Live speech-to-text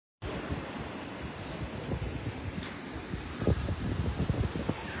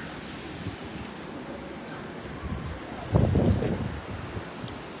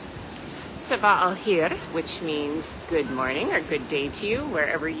Sabah al-Khair, which means good morning or good day to you,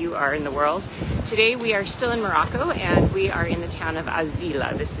 wherever you are in the world. Today we are still in Morocco and we are in the town of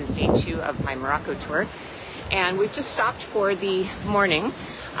Asliah. This is day 2 of my Morocco tour. And we've just stopped for the morning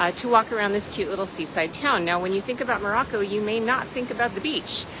to walk around this cute little seaside town. Now, when you think about Morocco, you may not think about the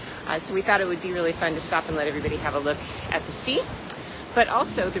beach. So we thought it would be really fun to stop and let everybody have a look at the sea. But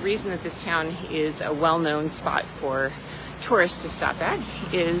also, the reason that this town is a well-known spot for tourists to stop at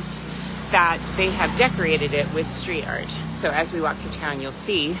is that they have decorated it with street art. So as we walk through town, you'll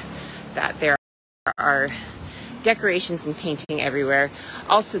see that there are decorations and painting everywhere.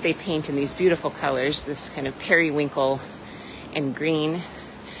 Also, they paint in these beautiful colors, this kind of periwinkle and green.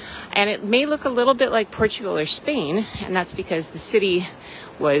 And it may look a little bit like Portugal or Spain, and that's because the city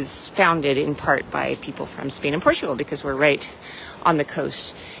was founded in part by people from Spain and Portugal, because we're right on the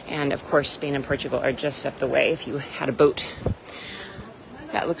coast. And of course, Spain and Portugal are just up the way if you had a boat.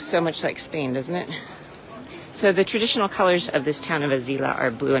 That looks so much like Spain, doesn't it? So the traditional colors of this town of Asliah are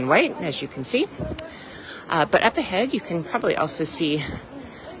blue and white, as you can see. But up ahead, you can probably also see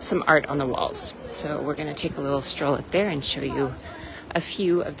some art on the walls. So we're going to take a little stroll up there and show you a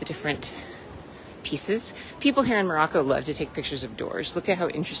few of the different pieces. People here in Morocco love to take pictures of doors. Look at how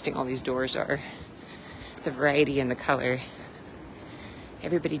interesting all these doors are. The variety and the color.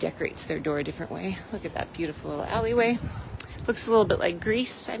 Everybody decorates their door a different way. Look at that beautiful little alleyway. Looks a little bit like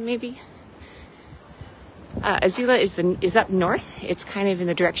Greece, maybe. Asliah is up north. It's kind of in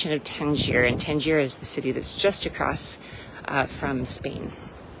the direction of Tangier, and Tangier is the city that's just across from Spain.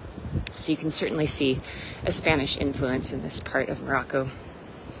 So you can certainly see a Spanish influence in this part of Morocco.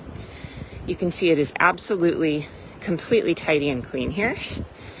 You can see it is absolutely, completely tidy and clean here,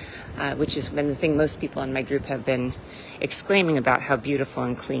 which has been the thing most people in my group have been exclaiming about, how beautiful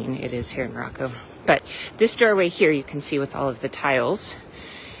and clean it is here in Morocco. But this doorway here, you can see with all of the tiles,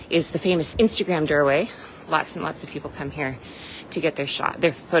 is the famous Instagram doorway. Lots and lots of people come here to get their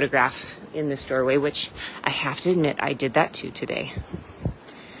photograph in this doorway, which I have to admit, I did that too today.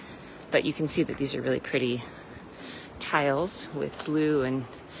 But you can see that these are really pretty tiles with blue and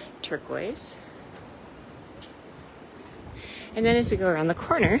turquoise. And then as we go around the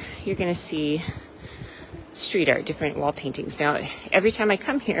corner, you're going to see street art, different wall paintings. Now, every time I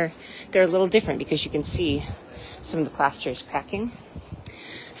come here, they're a little different because you can see some of the plaster is cracking.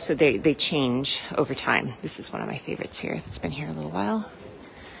 So they change over time. This is one of my favorites here. It's been here a little while.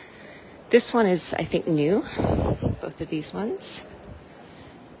 This one is, I think, new. Both of these ones.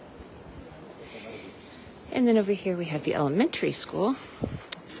 And then over here we have the elementary school.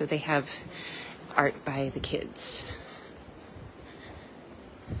 So they have art by the kids.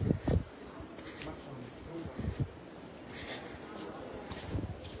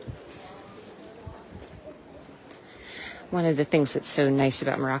 One of the things that's so nice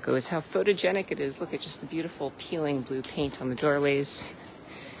about Morocco is how photogenic it is. Look at just the beautiful peeling blue paint on the doorways.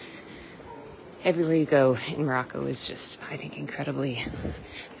 Everywhere you go in Morocco is just, I think, incredibly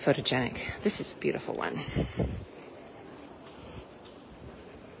photogenic. This is a beautiful one.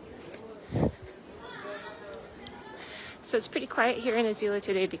 So it's pretty quiet here in Asliah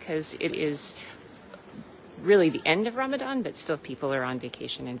today because it is really the end of Ramadan, but still people are on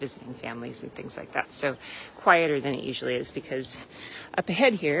vacation and visiting families and things like that. So quieter than it usually is, because up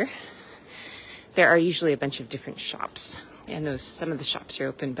ahead here, there are usually a bunch of different shops. And some of the shops are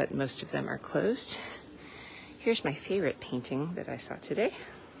open, but most of them are closed. Here's my favorite painting that I saw today.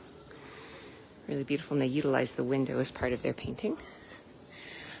 Really beautiful, and they utilize the window as part of their painting.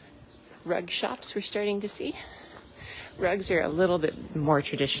 Rug shops we're starting to see. Rugs are a little bit more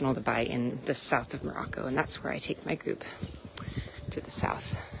traditional to buy in the south of Morocco, and that's where I take my group, to the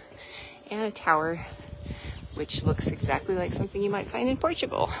south. And a tower, which looks exactly like something you might find in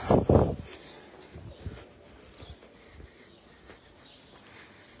Portugal.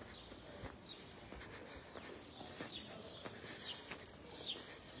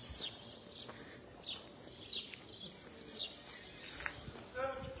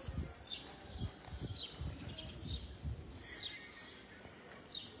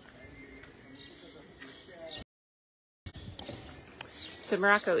 So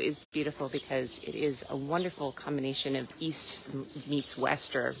Morocco is beautiful because it is a wonderful combination of east meets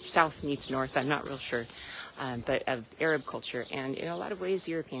west, or south meets north, I'm not real sure, but of Arab culture and in a lot of ways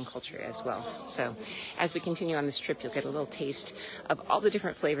European culture as well. So as we continue on this trip, you'll get a little taste of all the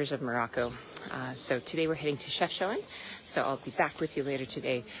different flavors of Morocco. So today we're heading to Chefchaouen, so I'll be back with you later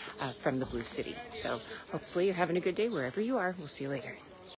today from the Blue City. So hopefully you're having a good day wherever you are. We'll see you later.